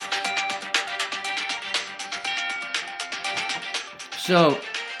So,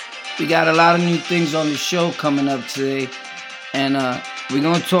 we got a lot of new things on the show coming up today. And we're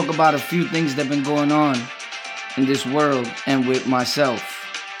going to talk about a few things that have been going on in this world and with myself.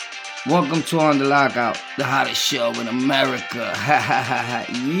 Welcome to On the Lockout, the hottest show in America.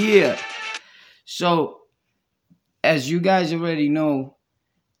 Yeah. So, as you guys already know,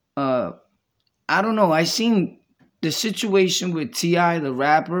 I don't know. I seen the situation with T.I., the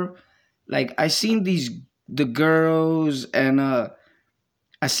rapper. Like, I seen the girls, and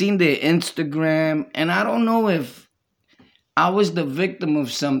I seen their Instagram, and I don't know if I was the victim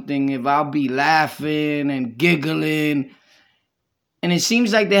of something, if I'll be laughing and giggling. And it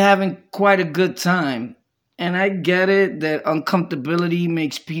seems like they're having quite a good time. And I get it that uncomfortability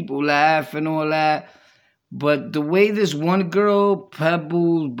makes people laugh and all that. But the way this one girl,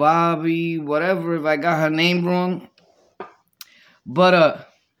 Pebbles, Bobby, whatever, if I got her name wrong, but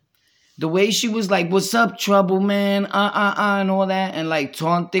the way she was like, "What's up, trouble, man?" And all that, and like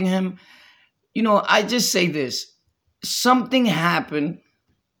taunting him. I just say this. Something happened.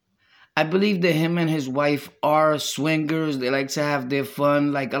 I believe that him and his wife are swingers. They like to have their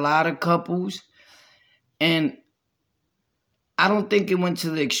fun, like a lot of couples. And I don't think it went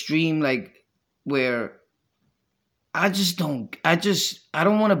to the extreme, like where I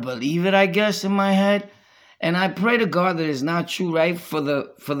don't want to believe it, I guess, in my head. And I pray to God that it's not true, right? For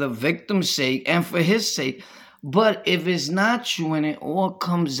the victim's sake and for his sake. But if it's not true and it all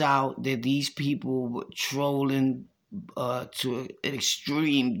comes out that these people were trolling to an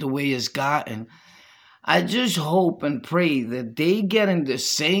extreme the way it's gotten, I just hope and pray that they get in the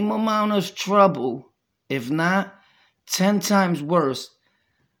same amount of trouble, if not 10 times worse,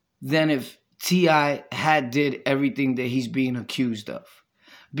 than if T.I. had did everything that he's being accused of.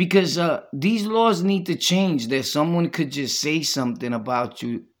 Because these laws need to change, that someone could just say something about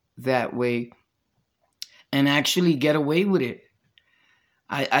you that way and actually get away with it.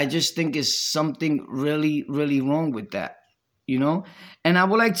 I just think it's something really, really wrong with that, And I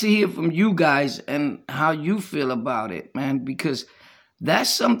would like to hear from you guys and how you feel about it, man, because that's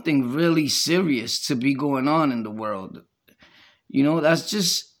something really serious to be going on in the world. That's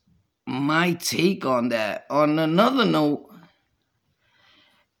just my take on that. On another note,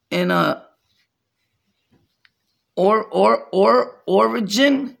 in Oregon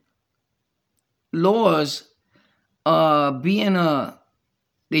laws they're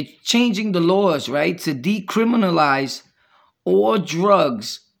changing the laws, right, to decriminalize all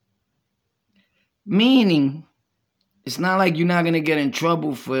drugs. Meaning, it's not like you're not going to get in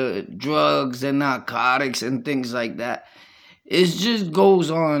trouble for drugs and narcotics and things like that. It just goes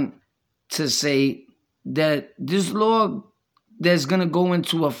on to say that this law that's going to go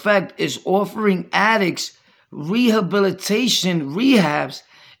into effect is offering addicts rehabilitation rehabs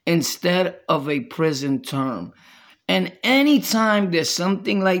instead of a prison term. And anytime there's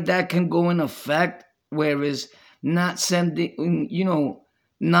something like that can go in effect, whereas not sending,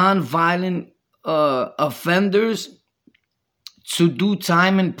 non-violent offenders to do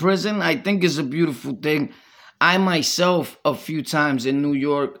time in prison, I think is a beautiful thing. I myself, a few times in New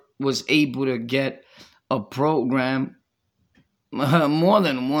York, was able to get a program more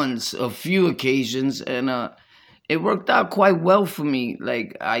than once, a few occasions, and it worked out quite well for me.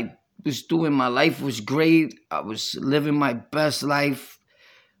 Like, my life was great. I was living my best life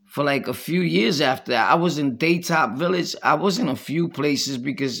for like a few years after that. I was in Daytop Village. I was in a few places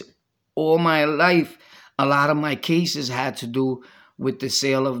because all my life, a lot of my cases had to do with the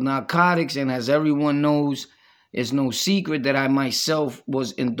sale of narcotics. And as everyone knows, it's no secret that I myself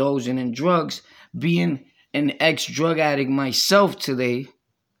was indulging in drugs. Being an ex-drug addict myself today,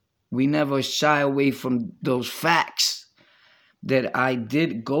 we never shy away from those facts. That I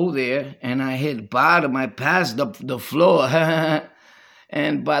did go there and I hit bottom. I passed the floor.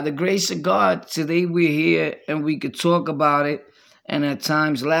 And by the grace of God, today we're here and we could talk about it and at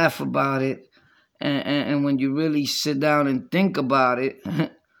times laugh about it. And when you really sit down and think about it,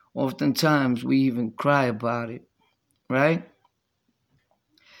 oftentimes we even cry about it, right?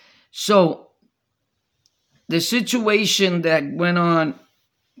 So the situation that went on,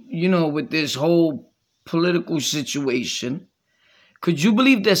 with this whole political situation, could you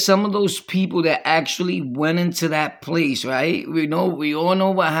believe that some of those people that actually went into that place, right? We all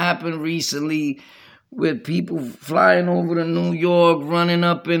know what happened recently with people flying over to New York, running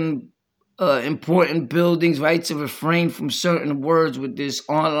up in important buildings, right, to refrain from certain words with this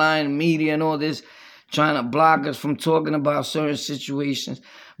online media and all this, trying to block us from talking about certain situations.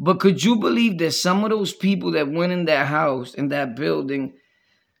 But could you believe that some of those people that went in that house, in that building,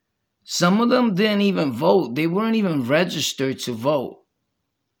 some of them didn't even vote. They weren't even registered to vote.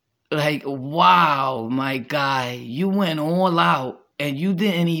 Like, wow, my guy, you went all out and you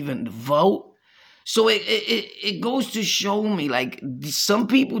didn't even vote. So it goes to show me like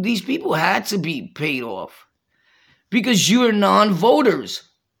these people had to be paid off because you're non-voters.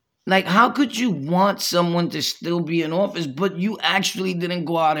 Like, how could you want someone to still be in office, but you actually didn't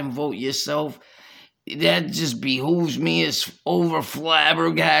go out and vote yourself? That just behooves me. It's over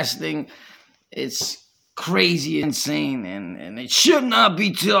flabbergasting. It's crazy, insane, and it should not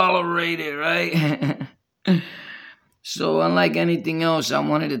be tolerated, right? So, unlike anything else, I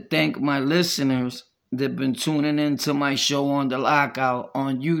wanted to thank my listeners that've been tuning into my show on the Lockout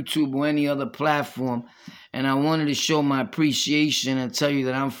on YouTube or any other platform. And I wanted to show my appreciation and tell you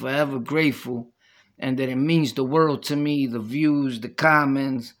that I'm forever grateful and that it means the world to me, the views, the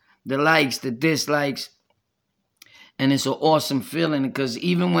comments, the likes, the dislikes. And it's an awesome feeling because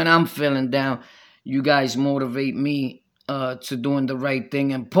even when I'm feeling down, you guys motivate me to doing the right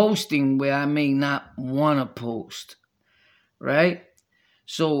thing and posting where I may not want to post, right?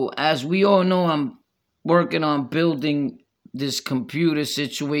 So as we all know, I'm working on building this computer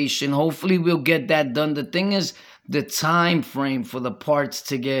situation. Hopefully we'll get that done. The thing is, the time frame for the parts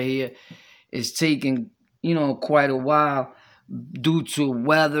to get here is taking, quite a while due to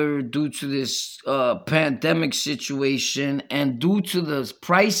weather, due to this pandemic situation, and due to the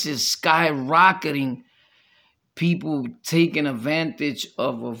prices skyrocketing, people taking advantage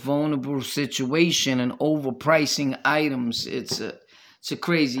of a vulnerable situation and overpricing items. It's a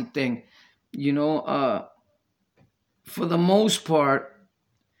crazy thing. For the most part,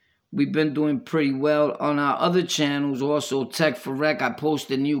 we've been doing pretty well on our other channels. Also, Tech for Rec, I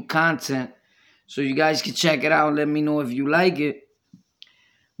posted new content. So you guys can check it out and let me know if you like it.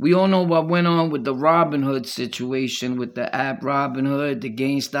 We all know what went on with the Robinhood situation, with the app Robinhood, the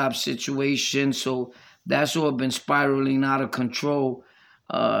GameStop situation. So that's all been spiraling out of control.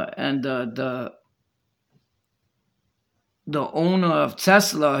 And the owner of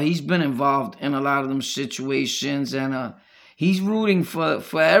Tesla, he's been involved in a lot of them situations, and he's rooting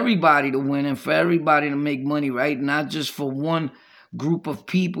for everybody to win and for everybody to make money, right? Not just for one group of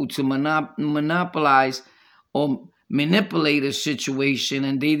people to monopolize or manipulate a situation,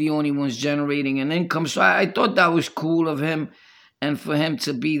 and they the only ones generating an income. So I thought that was cool of him, and for him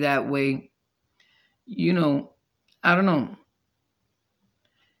to be that way. I don't know.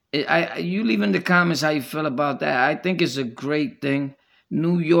 You leave in the comments how you feel about that. I think it's a great thing.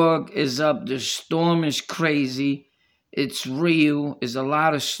 New York is up. The storm is crazy. It's real. There's a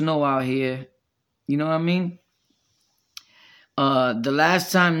lot of snow out here. You know what I mean? The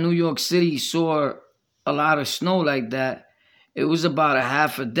last time New York City saw a lot of snow like that, it was about a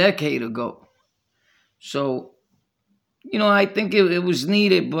half a decade ago. So, I think it was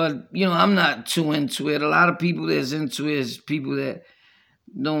needed, but, I'm not too into it. A lot of people that's into it is people that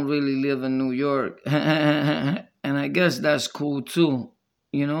don't really live in New York. And I guess that's cool too,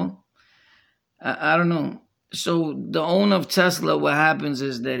 I don't know. So the owner of Tesla, what happens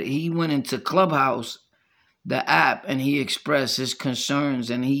is that he went into Clubhouse, the app, and he expressed his concerns,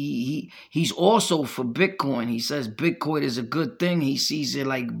 and he's also for Bitcoin. He says Bitcoin is a good thing. He sees it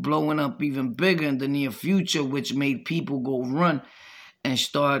like blowing up even bigger in the near future, which made people go run and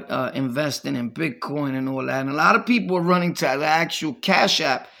start investing in Bitcoin and all that. And a lot of people are running to the actual Cash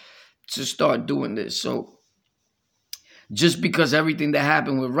App to start doing this. So just because everything that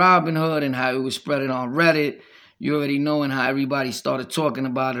happened with Robinhood and how it was spreading on Reddit, you already know, and how everybody started talking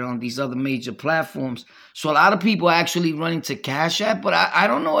about it on these other major platforms. So a lot of people are actually running to Cash App, but I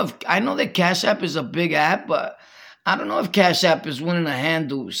don't know if, I know that Cash App is a big app, but I don't know if Cash App is willing to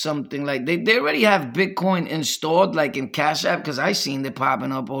handle something like, they already have Bitcoin installed like in Cash App, because I seen it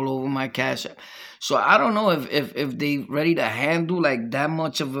popping up all over my Cash App. So I don't know if they ready to handle like that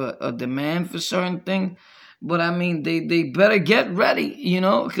much of a demand for certain things. But I mean, they better get ready,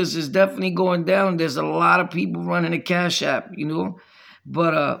 because it's definitely going down. There's a lot of people running a Cash App,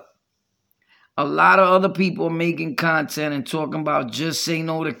 But a lot of other people are making content and talking about just say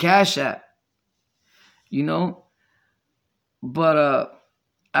no to Cash App, But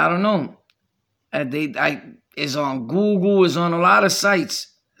I don't know. It's on Google, it's on a lot of sites.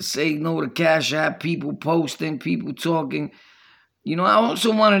 Say no to Cash App, people posting, people talking. I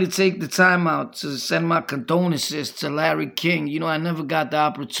also wanted to take the time out to send my condolences to Larry King. I never got the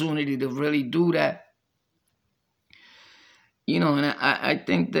opportunity to really do that. And I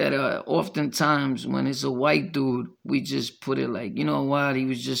think that oftentimes when it's a white dude, we just put it like, you know what, he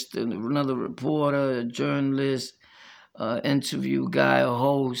was just another reporter, a journalist, interview guy, a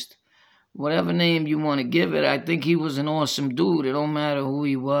host, whatever name you want to give it. I think he was an awesome dude. It don't matter who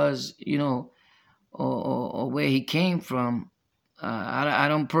he was, or where he came from. I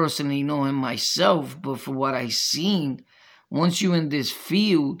don't personally know him myself, but for what I seen once you're in this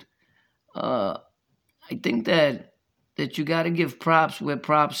field, uh, I think that you got to give props where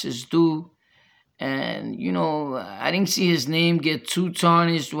props is due. And I didn't see his name get too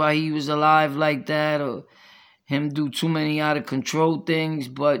tarnished while he was alive like that, or him do too many out of control things.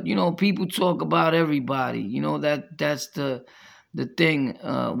 But people talk about everybody. That's the thing.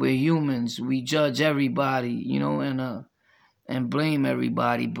 We're humans. We judge everybody. And blame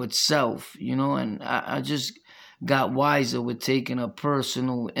everybody but self. And I just got wiser with taking a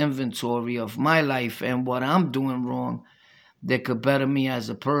personal inventory of my life and what I'm doing wrong that could better me as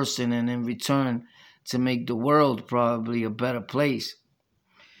a person, and in return to make the world probably a better place.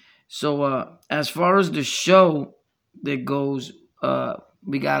 So as far as the show that goes,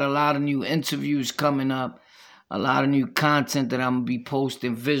 we got a lot of new interviews coming up, a lot of new content that I'm gonna be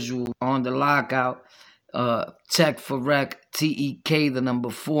posting visual on the lockout. Tech for Rec, TEK, the number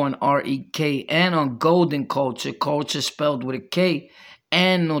 4, and REK, and on Golden Culture, culture spelled with a K,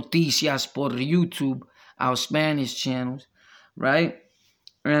 and Noticias por YouTube, our Spanish channels, right?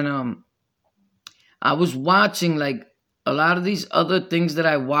 And I was watching like a lot of these other things that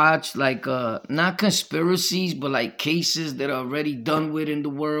I watched, like not conspiracies, but like cases that are already done with in the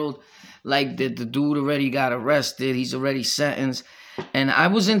world. Like the dude already got arrested, he's already sentenced. And I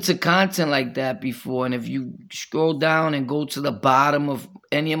was into content like that before. And if you scroll down and go to the bottom of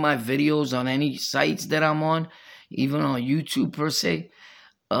any of my videos on any sites that I'm on, even on YouTube per se,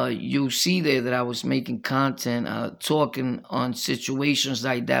 you'll see there that I was making content, talking on situations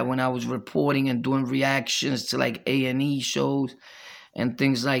like that when I was reporting and doing reactions to like A&E shows and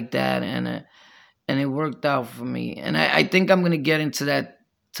things like that, and it worked out for me. And I think I'm gonna get into that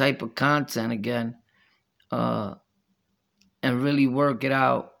type of content again, and really work it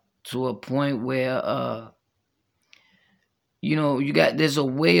out to a point where there's a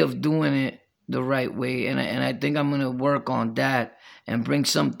way of doing it the right way, and I think I'm gonna work on that and bring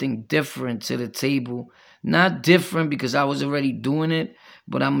something different to the table. Not different because I was already doing it,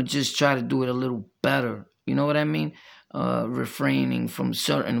 but I'm gonna just try to do it a little better. You know what I mean? Refraining from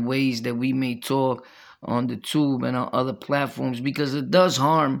certain ways that we may talk on the tube and on other platforms, because it does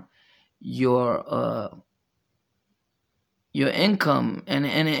harm your income,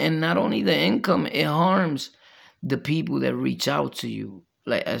 and not only the income, it harms the people that reach out to you,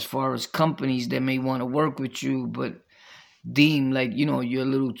 like as far as companies that may want to work with you but deem like you're a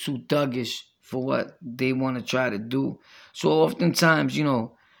little too thuggish for what they want to try to do. So oftentimes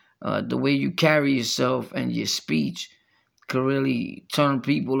the way you carry yourself and your speech could really turn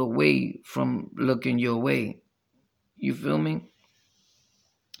people away from looking your way. You feel me?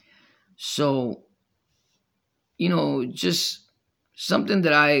 So just something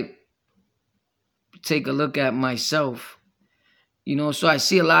that I take a look at myself. So I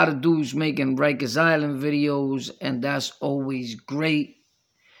see a lot of dudes making Rikers Island videos, and that's always great.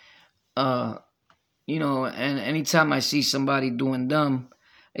 And anytime I see somebody doing them,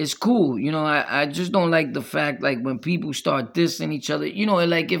 it's cool. I just don't like the fact, like, when people start dissing each other,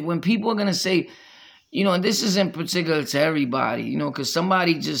 like, if when people are going to say, and this is in particular to everybody, because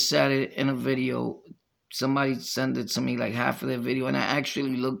somebody just said it in a video. Somebody sent it to me, like half of their video, and I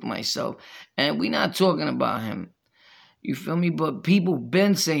actually looked myself. And we're not talking about him. You feel me? But people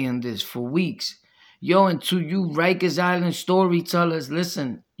been saying this for weeks. Yo, and to you Rikers Island storytellers,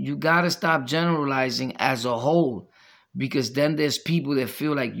 listen, you got to stop generalizing as a whole, because then there's people that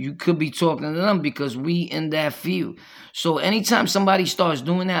feel like you could be talking to them because we in that field. So anytime somebody starts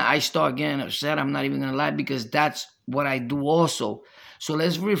doing that, I start getting upset. I'm not even going to lie, because that's what I do also. So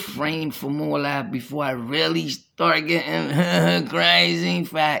let's refrain from all that before I really start getting crazy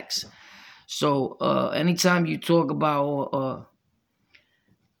facts. So anytime you talk about,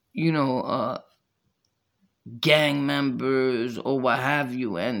 gang members or what have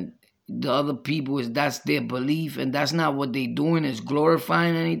you, and the other people that's their belief, and that's not what they doing is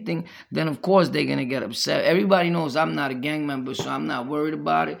glorifying anything, then of course they're gonna get upset. Everybody knows I'm not a gang member, so I'm not worried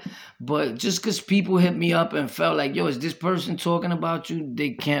about it. But just because people hit me up and felt like, yo, is this person talking about you?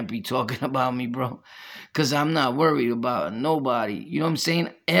 They can't be talking about me, bro, because I'm not worried about nobody. You know what I'm saying?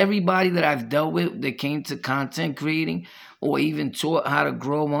 Everybody that I've dealt with that came to content creating, or even taught how to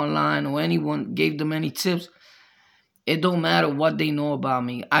grow online, or anyone gave them any tips, it don't matter what they know about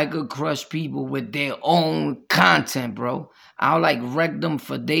me. I could crush people with their own content, bro. I'll like wreck them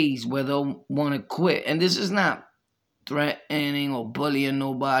for days where they'll want to quit. And this is not threatening or bullying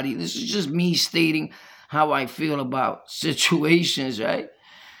nobody. This is just me stating how I feel about situations, right?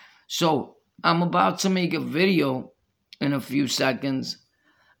 So I'm about to make a video in a few seconds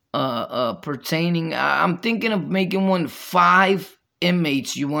pertaining. I'm thinking of making one 5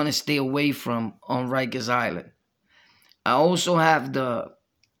 inmates you want to stay away from on Rikers Island. I also have the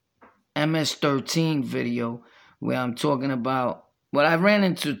MS-13 video where I'm talking about, well, I ran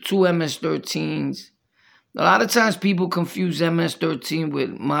into two MS-13s. A lot of times people confuse MS-13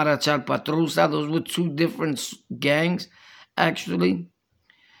 with Mara Chalpatrusa. Those were two different gangs, actually,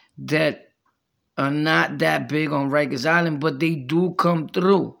 that are not that big on Rikers Island, but they do come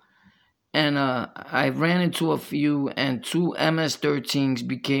through. And I ran into a few, and two MS-13s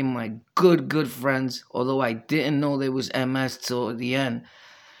became my good friends, although I didn't know they was MS till the end.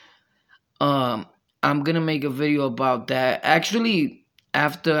 I'm going to make a video about that. Actually,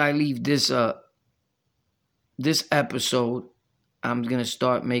 after I leave this episode, I'm going to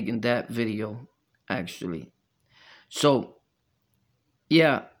start making that video, actually. So,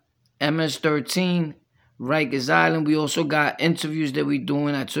 yeah, MS-13, Rikers Island. We also got interviews that we're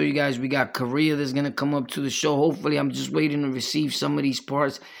doing. I told you guys we got Korea that's going to come up to the show. Hopefully, I'm just waiting to receive some of these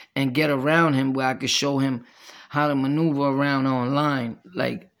parts and get around him where I could show him how to maneuver around online.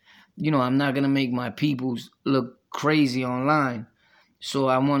 Like, I'm not going to make my peoples look crazy online. So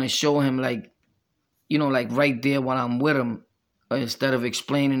I want to show him, like right there while I'm with him, instead of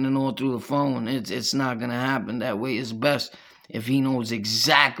explaining it all through the phone. It's not going to happen that way. It's best if he knows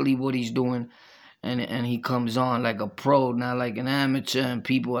exactly what he's doing and he comes on like a pro, not like an amateur, and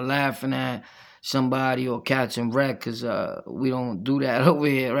people are laughing at somebody or catching wreck, because we don't do that over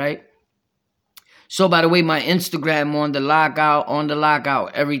here, right? So, by the way, my Instagram on the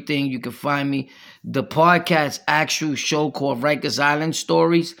lockout, everything. You can find me. The podcast actual show called Rikers Island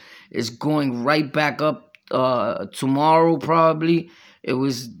Stories is going right back up tomorrow, probably. It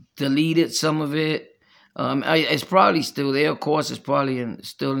was deleted, some of it. It's probably still there. Of course, it's probably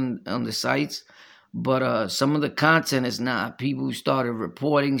still on the sites. But some of the content is not. People started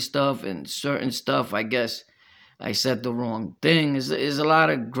reporting stuff, and certain stuff, I guess, I said the wrong thing. There's a lot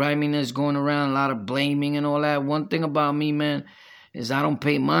of griminess going around, a lot of blaming and all that. One thing about me, man, is I don't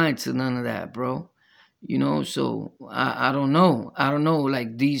pay mind to none of that, bro. So I don't know.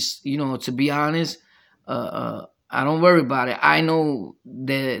 Like these, to be honest, I don't worry about it. I know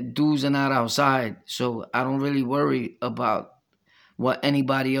that dudes are not outside, so I don't really worry about what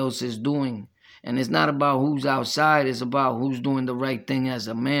anybody else is doing. And it's not about who's outside. It's about who's doing the right thing as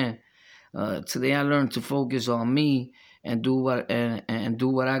a man. Today I learned to focus on me and do what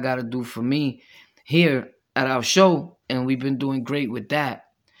I gotta do for me here at our show, and we've been doing great with that.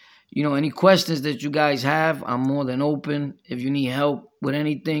 Any questions that you guys have, I'm more than open. If you need help with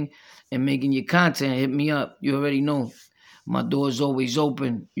anything and making your content, hit me up. You already know my door is always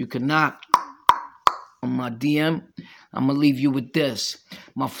open. You can knock on my DM. I'm going to leave you with this.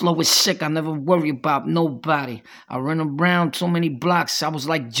 My flow is sick. I never worry about nobody. I run around so many blocks. I was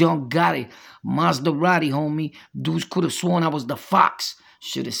like John Gotti. Maserati, homie. Dudes could have sworn I was the Fox.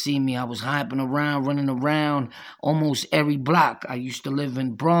 Should have seen me. I was hyping around, running around almost every block. I used to live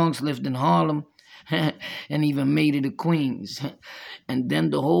in Bronx, lived in Harlem, and even made it to Queens. And then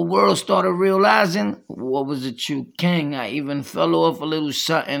the whole world started realizing what was a true king. I even fell off a little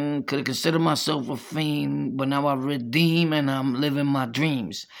something. Could have considered myself a fiend, but now I redeem and I'm living my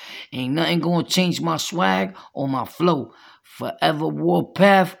dreams. Ain't nothing gonna change my swag or my flow. Forever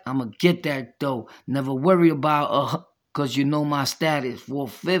warpath, I'ma get that though. Never worry about cause you know my status.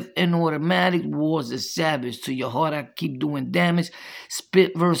 4/5 in automatic, war's a savage. To your heart I keep doing damage.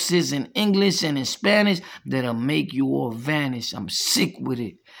 Spit verses in English and in Spanish that'll make you all vanish. I'm sick with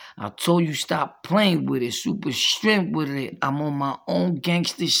it. I told you stop playing with it. Super strength with it. I'm on my own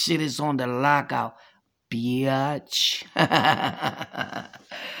gangster shit. Is on the lockout, biatch.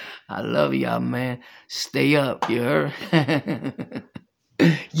 I love y'all, man. Stay up, you heard?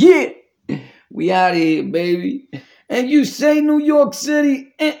 Yeah, we out of here, baby. And you say New York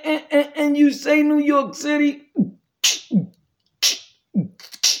City, and you say New York City,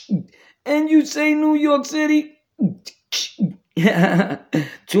 and you say New York City.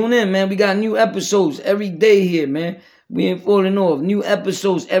 Tune in, man. We got new episodes every day here, man. We ain't falling off. New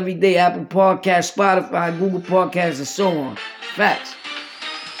episodes every day. Apple Podcasts, Spotify, Google Podcasts, and so on. Facts.